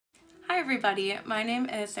everybody, my name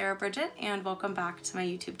is Sara.Bridget and welcome back to my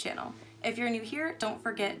YouTube channel. If you're new here, don't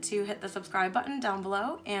forget to hit the subscribe button down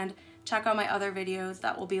below and check out my other videos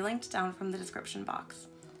that will be linked down from the description box.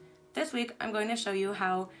 This week I'm going to show you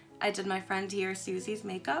how I did my friend here Susie's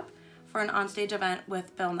makeup for an onstage event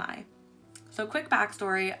with BILL NYE. So quick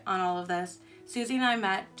backstory on all of this. Susie and I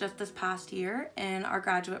met just this past year in our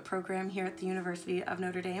graduate program here at the University of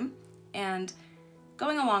Notre Dame, and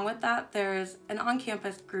going along with that, there's an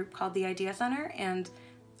on-campus group called the Idea Center, and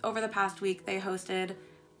over the past week they hosted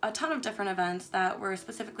a ton of different events that were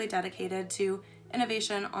specifically dedicated to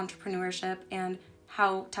innovation, entrepreneurship, and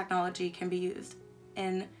how technology can be used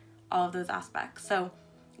in all of those aspects. So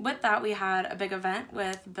with that, we had a big event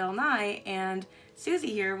with BILL NYE, and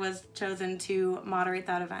Susie here was chosen to moderate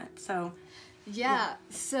that event. So yeah,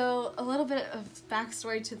 so a little bit of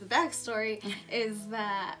backstory to the backstory is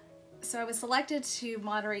that so I was selected to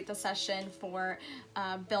moderate the session for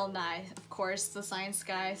BILL NYE, of course, the science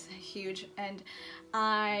guy, huge, and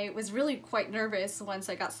I was really quite nervous once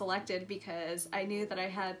I got selected because I knew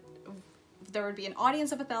that there would be an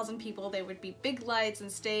audience of 1,000 people, there would be big lights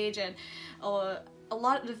and stage and a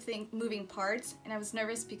lot of moving parts, and I was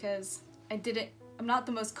nervous because I'm not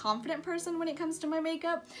the most confident person when it comes to my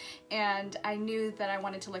makeup, and I knew that I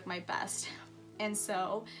wanted to look my best. And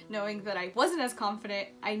so, knowing that I wasn't as confident,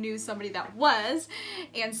 I knew somebody that was,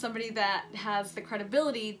 and somebody that has the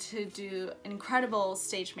credibility to do incredible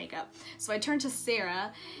stage makeup. So I turned to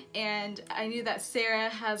Sara, and I knew that Sara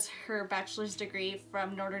has her bachelor's degree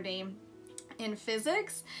from Notre Dame in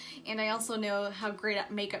physics, and I also know how great at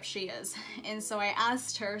makeup she is. And so I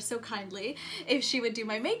asked her so kindly if she would do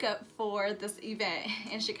my makeup for this event,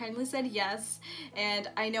 and she kindly said yes. And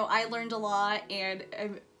I know I learned a lot, and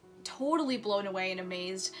I'm totally blown away and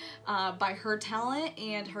amazed by her talent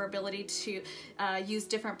and her ability to use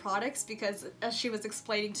different products, because as she was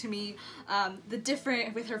explaining to me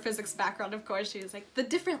with her physics background, of course, she was like, the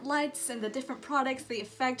different lights and the different products, they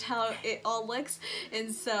affect how it all looks.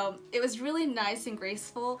 And so it was really nice and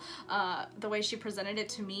graceful the way she presented it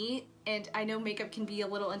to me. And I know makeup can be a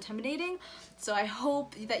little intimidating, so I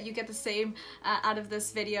hope that you get the same out of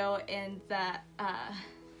this video, and that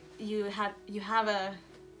you have a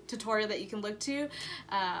tutorial that you can look to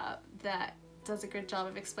that does a good job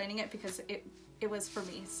of explaining it, because it was for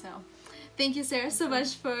me. So thank you, Sara, so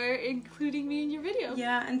much for including me in your video.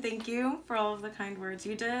 Yeah, and thank you for all of the kind words.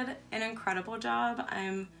 You did an incredible job.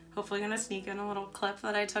 I'm hopefully gonna sneak in a little clip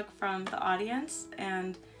that I took from the audience,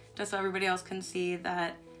 and just so everybody else can see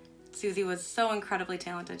that Susie was so incredibly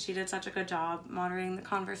talented. She did such a good job moderating the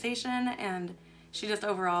conversation, and she just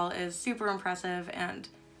overall is super impressive and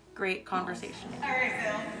great conversation. All right,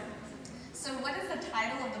 Bill. So what is the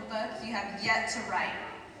title of the book you have yet to write?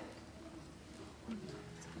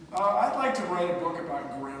 I'd like to write a book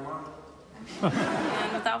about grammar.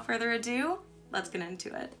 And without further ado, let's get into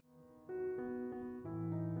it.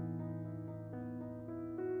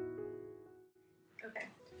 Okay,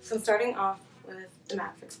 so I'm starting off with the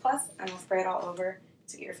Matte Fix Plus, and we'll spray it all over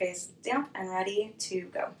to get your face damp and ready to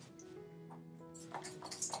go.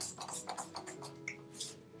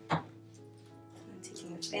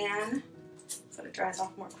 Fan so it dries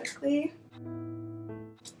off more quickly.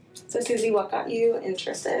 So Susie, what got you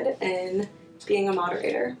interested in being a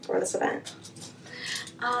moderator for this event?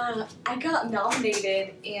 I got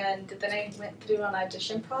nominated, and then I went through an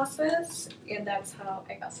audition process, and that's how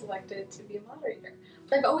I got selected to be a moderator.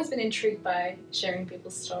 But I've always been intrigued by sharing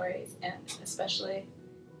people's stories, and especially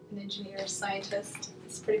an engineer or scientist.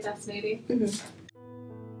 It's pretty fascinating. Mm-hmm.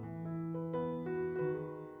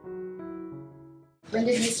 When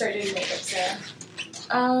did you start doing makeup, Sara?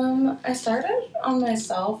 I started on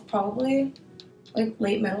myself probably like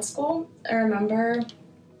late middle school. I remember,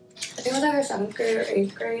 I think it was either 7th grade or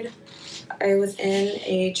 8th grade. I was in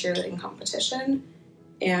a cheerleading competition,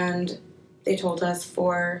 and they told us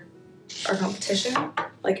for our competition,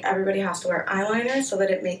 like, everybody has to wear eyeliner so that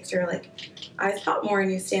it makes your like eyes pop more and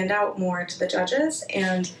you stand out more to the judges.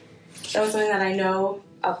 And that was something that I know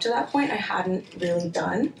up to that point I hadn't really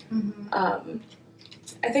done. Mm-hmm.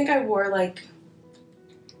 I think I wore like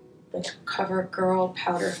CoverGirl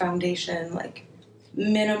powder foundation, like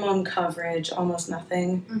minimum coverage, almost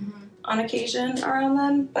nothing on occasion around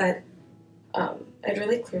then, but I had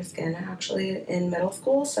really clear skin actually in middle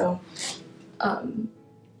school, so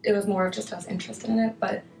it was more of just I was interested in it.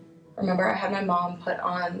 But remember, I had my mom put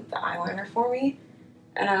on the eyeliner for me,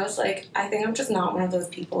 and I was like, I think I'm just not one of those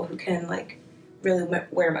people who can like really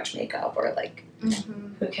wear much makeup or like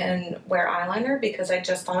who can wear eyeliner, because I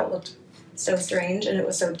just thought it looked so strange and it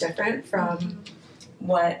was so different from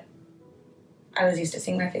what I was used to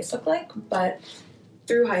seeing my face look like. But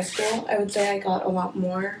through high school, I would say I got a lot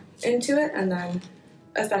more into it, and then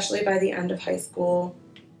especially by the end of high school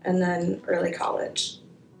and then early college,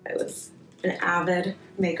 I was an avid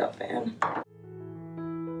makeup fan.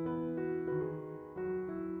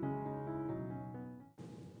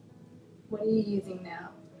 What are you using now?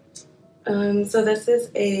 So this is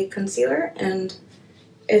a concealer, and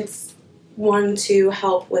it's one to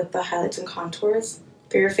help with the highlights and contours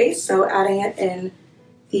for your face. So adding it in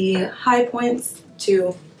the high points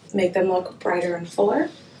to make them look brighter and fuller.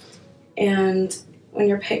 And when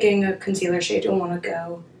you're picking a concealer shade, you'll want to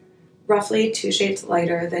go roughly 2 shades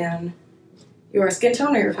lighter than your skin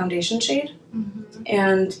tone or your foundation shade.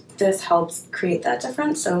 And this helps create that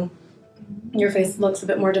difference, so your face looks a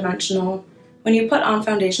bit more dimensional. When you put on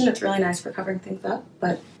foundation, it's really nice for covering things up,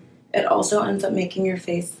 but it also ends up making your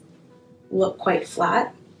face look quite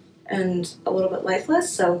flat and a little bit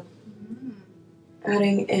lifeless. So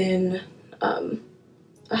adding in a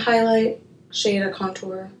highlight shade, a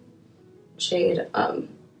contour shade,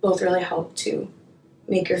 both really help to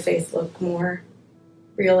make your face look more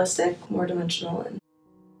realistic, more dimensional. And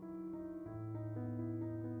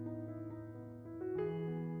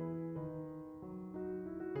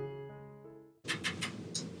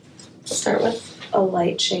we'll start with a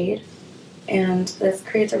light shade, and this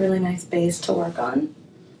creates a really nice base to work on.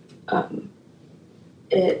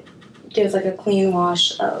 It gives like a clean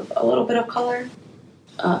wash of a little bit of color,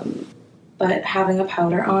 but having a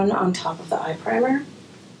powder on top of the eye primer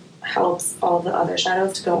helps all the other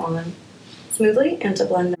shadows to go on smoothly and to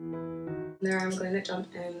blend. There I'm going to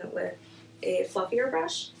jump in with a fluffier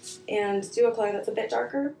brush and do a color that's a bit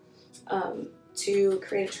darker to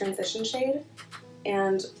create a transition shade.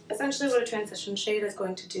 And essentially what a transition shade is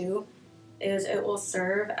going to do is it will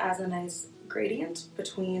serve as a nice gradient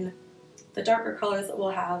between the darker colors that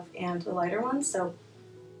we'll have and the lighter ones, so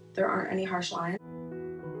there aren't any harsh lines.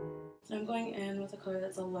 So I'm going in with a color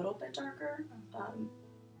that's a little bit darker,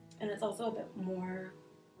 and it's also a bit more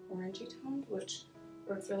orangey toned, which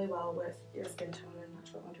works really well with your skin tone and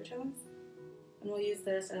natural undertones. And we'll use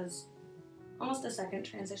this as almost a second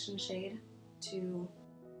transition shade to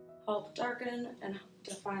help darken and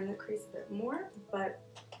define the crease a bit more, but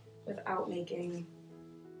without making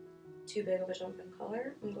too big of a jump in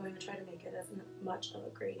color. I'm going to try to make it as much of a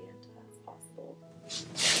gradient as possible.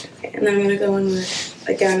 Okay, and then I'm going to go in with,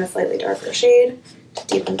 again, a slightly darker shade to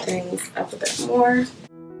deepen things up a bit more.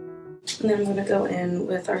 And then I'm going to go in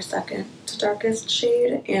with our second to darkest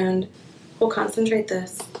shade, and we'll concentrate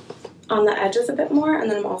this on the edges a bit more, and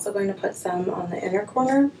then I'm also going to put some on the inner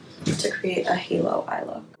corner to create a halo eye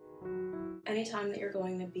look. Anytime that you're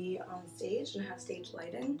going to be on stage and have stage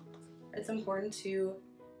lighting, it's important to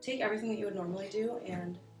take everything that you would normally do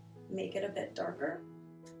and make it a bit darker,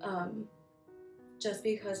 just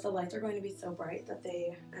because the lights are going to be so bright that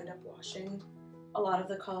they end up washing a lot of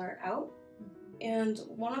the color out. And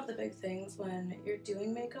one of the big things when you're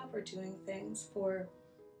doing makeup or doing things for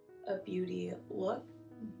a beauty look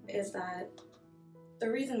is that the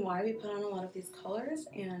reason why we put on a lot of these colors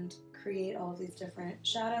and create all of these different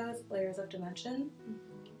shadows, layers of dimension,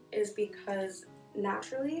 is because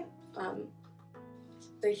naturally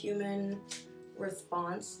the human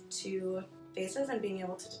response to faces and being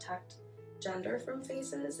able to detect gender from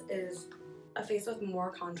faces is a face with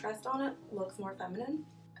more contrast on it looks more feminine.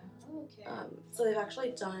 Okay. So they've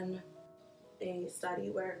actually done a study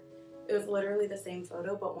where it was literally the same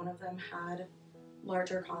photo, but one of them had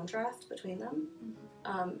larger contrast between them,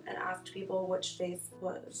 and asked people which face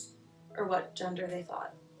was, or what gender they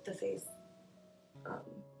thought the face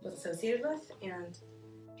was associated with, and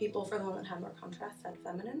people for the one that had more contrast said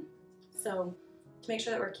feminine. So to make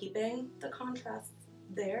sure that we're keeping the contrast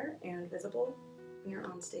there and visible when you're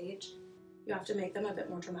on stage, you have to make them a bit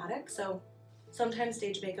more dramatic. So sometimes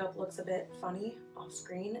stage makeup looks a bit funny off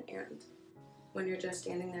screen, and when you're just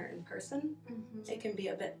standing there in person, it can be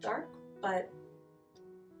a bit dark, but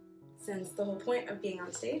since the whole point of being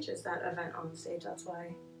on stage is that event on stage, that's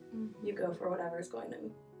why you go for whatever is going to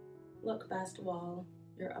look best while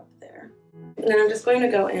you're up there. And then I'm just going to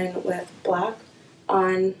go in with black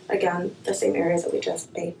on, again, the same areas that we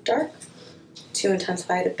just made dark to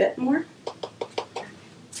intensify it a bit more.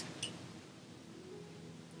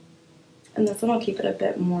 And this one will keep it a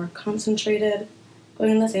bit more concentrated,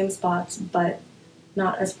 going in the same spots, but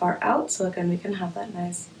not as far out. So again, we can have that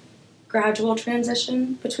nice gradual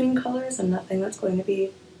transition between colors and nothing that's going to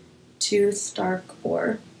be too stark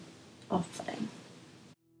or off-putting.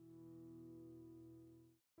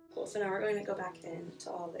 Cool, so now we're going to go back into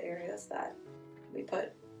all the areas that we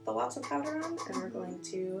put the lots of powder on, and we're going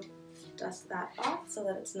to dust that off so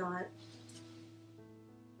that it's not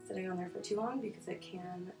sitting on there for too long because it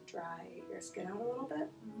can dry your skin out a little bit.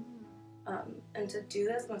 And to do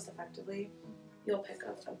this most effectively, you'll pick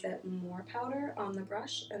up a bit more powder on the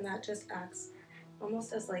brush, and that just acts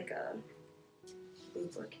almost as like a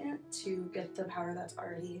lubricant to get the powder that's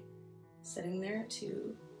already sitting there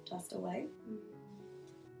to dust away.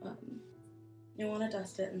 You want to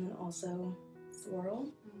dust it and then also swirl.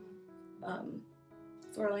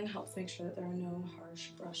 Swirling helps make sure that there are no harsh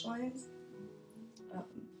brush lines,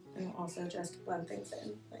 and also just blend things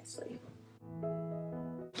in nicely.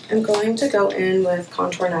 I'm going to go in with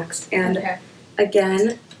contour next, and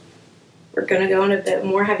again, we're going to go in a bit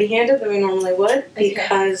more heavy-handed than we normally would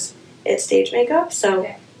because it's stage makeup,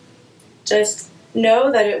 so just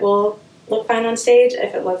know that it will look fine on stage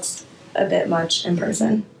if it looks a bit much in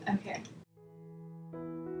person. Okay.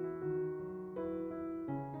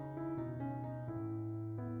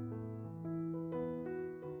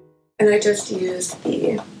 And I just used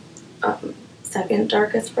the second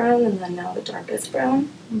darkest brown and then now the darkest brown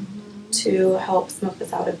to help smoke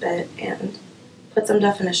this out a bit and put some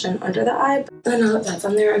definition under the eye. And now that that's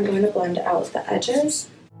on there, I'm going to blend out the edges.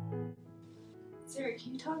 Sarah,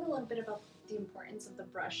 can you talk a little bit about the importance of the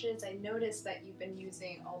brushes? I noticed that you've been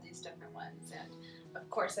using all these different ones, and of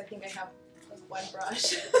course I think I have like one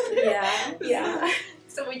brush. Yeah.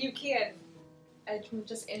 So when you can, I'm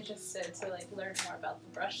just interested to like learn more about the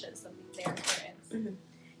brushes and their importance.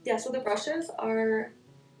 Yeah, so the brushes are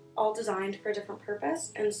all designed for a different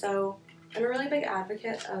purpose, and so I'm a really big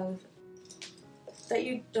advocate of that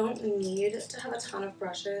you don't need to have a ton of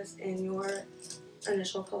brushes in your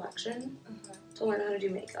initial collection to learn how to do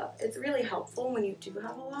makeup. It's really helpful when you do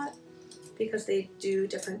have a lot because they do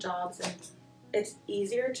different jobs and it's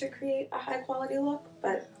easier to create a high quality look,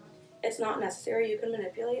 but it's not necessary. You can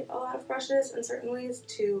manipulate a lot of brushes in certain ways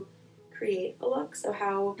to create a look. So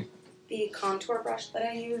how the contour brush that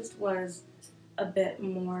I used was a bit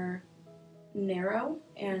more narrow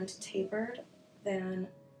and tapered than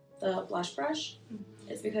the blush brush.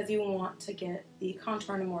 It's because you want to get the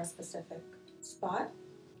contour in a more specific spot.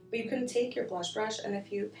 But you can take your blush brush, and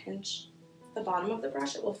if you pinch the bottom of the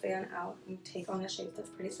brush, it will fan out and take on a shape that's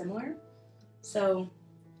pretty similar. So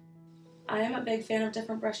I am a big fan of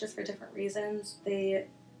different brushes for different reasons. They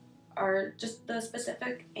are just the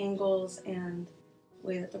specific angles and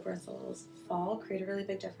way that the bristles fall create a really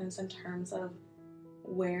big difference in terms of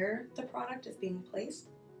where the product is being placed,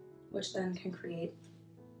 which then can create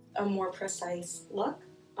a more precise look.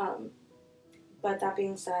 But that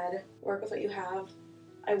being said, work with what you have.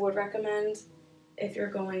 I would recommend, if you're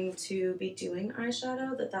going to be doing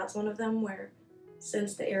eyeshadow, that's one of them where,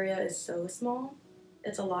 since the area is so small,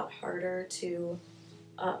 it's a lot harder to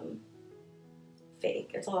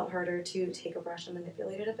fake. It's a lot harder to take a brush and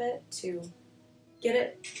manipulate it a bit to get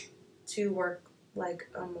it to work like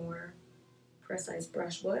a more precise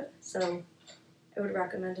brush would. So I would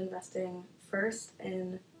recommend investing first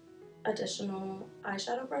in additional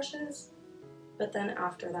eyeshadow brushes, but then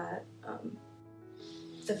after that,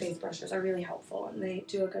 the face brushes are really helpful and they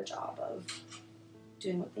do a good job of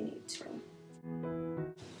doing what they need to.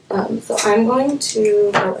 So I'm going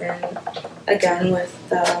to go in again with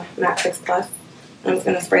the Matte Fix Plus. I'm just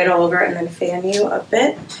going to spray it all over and then fan you a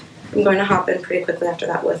bit. I'm going to hop in pretty quickly after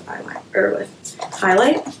that with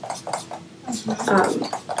highlight.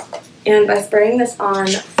 And by spraying this on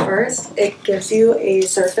first, it gives you a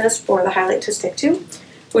surface for the highlight to stick to,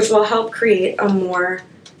 which will help create a more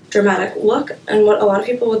dramatic look. And what a lot of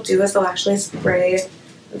people will do is they'll actually spray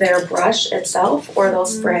their brush itself, or they'll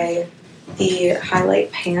spray the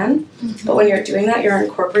highlight pan. But when you're doing that, you're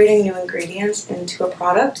incorporating new ingredients into a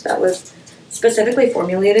product that was specifically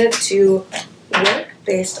formulated to work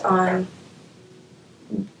based on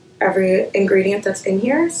every ingredient that's in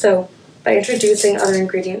here. So by introducing other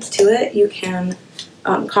ingredients to it, you can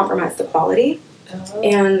compromise the quality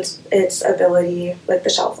and its ability, like the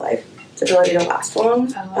shelf life, its ability to last long.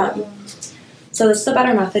 So this is a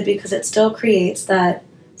better method because it still creates that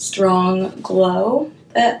strong glow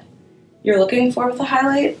that you're looking for with a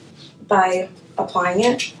highlight by applying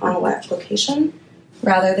it on a wet application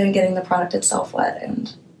rather than getting the product itself wet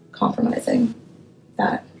and compromising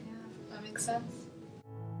that. Yeah, that makes sense.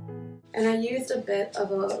 And I used a bit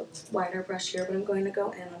of a wider brush here, but I'm going to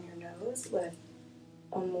go in on your nose with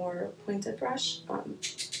a more pointed brush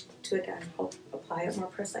to again help apply it more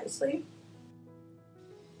precisely.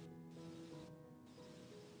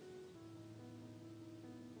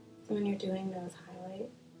 When you're doing nose highlight,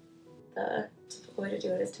 the typical way to do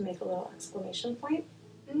it is to make a little exclamation point.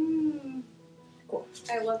 Cool.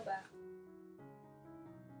 I love that.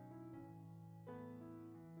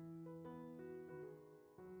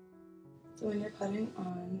 So when you're putting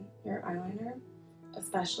on your eyeliner,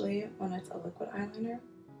 especially when it's a liquid eyeliner,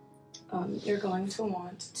 you're going to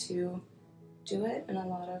want to do it in a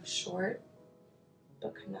lot of short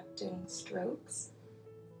but connecting strokes.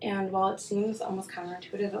 And while it seems almost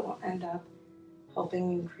counterintuitive, it will end up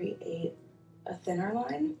helping you create a thinner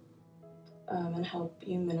line and help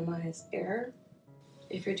you minimize error.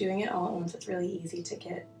 If you're doing it all at once, it's really easy to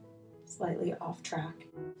get slightly off track.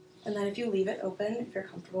 And then if you leave it open, if you're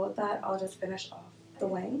comfortable with that, I'll just finish off the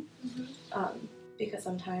wing. Because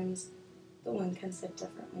sometimes the wing can sit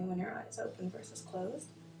differently when your eyes open versus closed.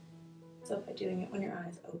 So by doing it when your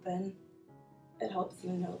eyes open, it helps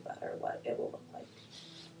you know better what it will look like.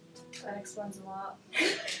 That explains a lot.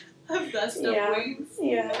 Of the stuffed wings.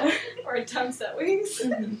 Yeah. Or dumb set wings.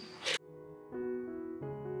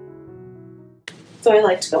 So I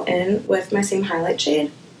like to go in with my same highlight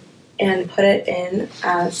shade and put it in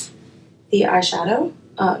as the eyeshadow.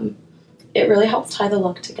 It really helps tie the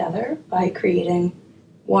look together by creating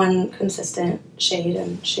one consistent shade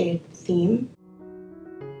and shade theme.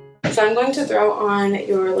 So I'm going to throw on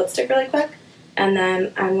your lipstick really quick, and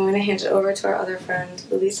then I'm going to hand it over to our other friend,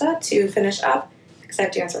 Luisa, to finish up, because I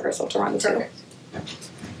have dance rehearsal to run too.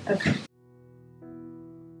 Okay.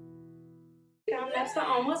 Now that's the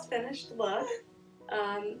almost finished look,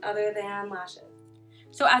 other than lashes.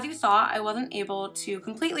 So as you saw, I wasn't able to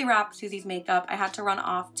completely wrap Susie's makeup. I had to run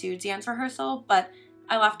off to dance rehearsal, but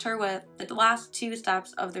I left her with the last 2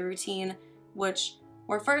 steps of the routine, which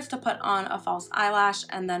were first to put on a false eyelash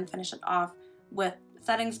and then finish it off with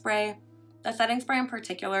setting spray. The setting spray in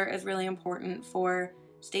particular is really important for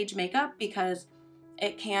stage makeup because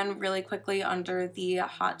it can really quickly, under the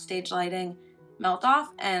hot stage lighting, melt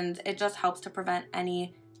off, and it just helps to prevent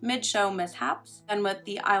any mid-show mishaps. And with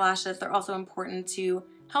the eyelashes, they're also important to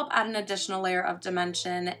help add an additional layer of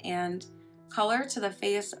dimension and color to the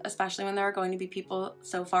face, especially when there are going to be people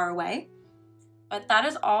so far away. But that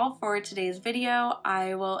is all for today's video.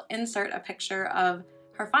 I will insert a picture of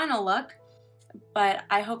her final look, but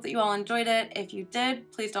I hope that you all enjoyed it. If you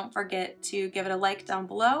did, please don't forget to give it a like down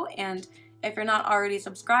below, and if you're not already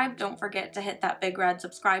subscribed, don't forget to hit that big red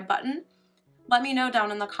subscribe button. Let me know down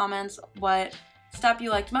in the comments what step you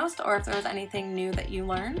liked most, or if there was anything new that you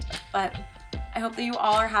learned. But I hope that you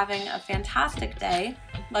all are having a fantastic day.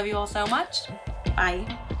 Love you all so much. Bye.